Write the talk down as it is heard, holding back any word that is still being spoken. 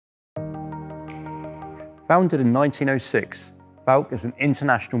Founded in 1906, Falck is an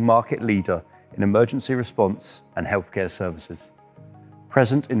international market leader in emergency response and healthcare services.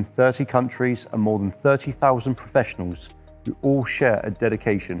 Present in 30 countries and more than 30,000 professionals who all share a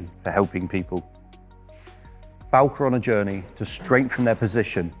dedication for helping people. Falck are on a journey to strengthen their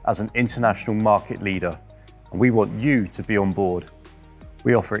position as an international market leader, and we want you to be on board.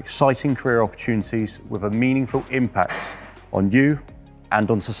 We offer exciting career opportunities with a meaningful impact on you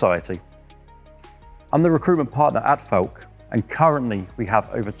and on society. I'm the recruitment partner at Falck, and currently we have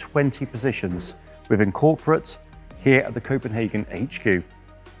over 20 positions within corporate here at the Copenhagen HQ.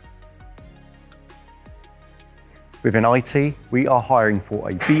 Within IT, we are hiring for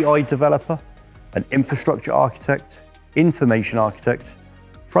a BI developer, an infrastructure architect, information architect,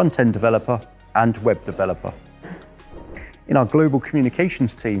 front-end developer, and web developer. In our global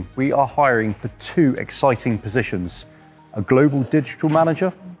communications team, we are hiring for 2 exciting positions, a global digital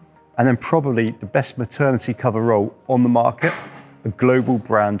manager, and then probably the best maternity cover role on the market, a global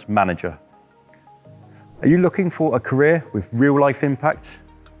brand manager. Are you looking for a career with real-life impact?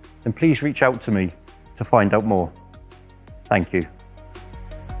 Then please reach out to me to find out more. Thank you.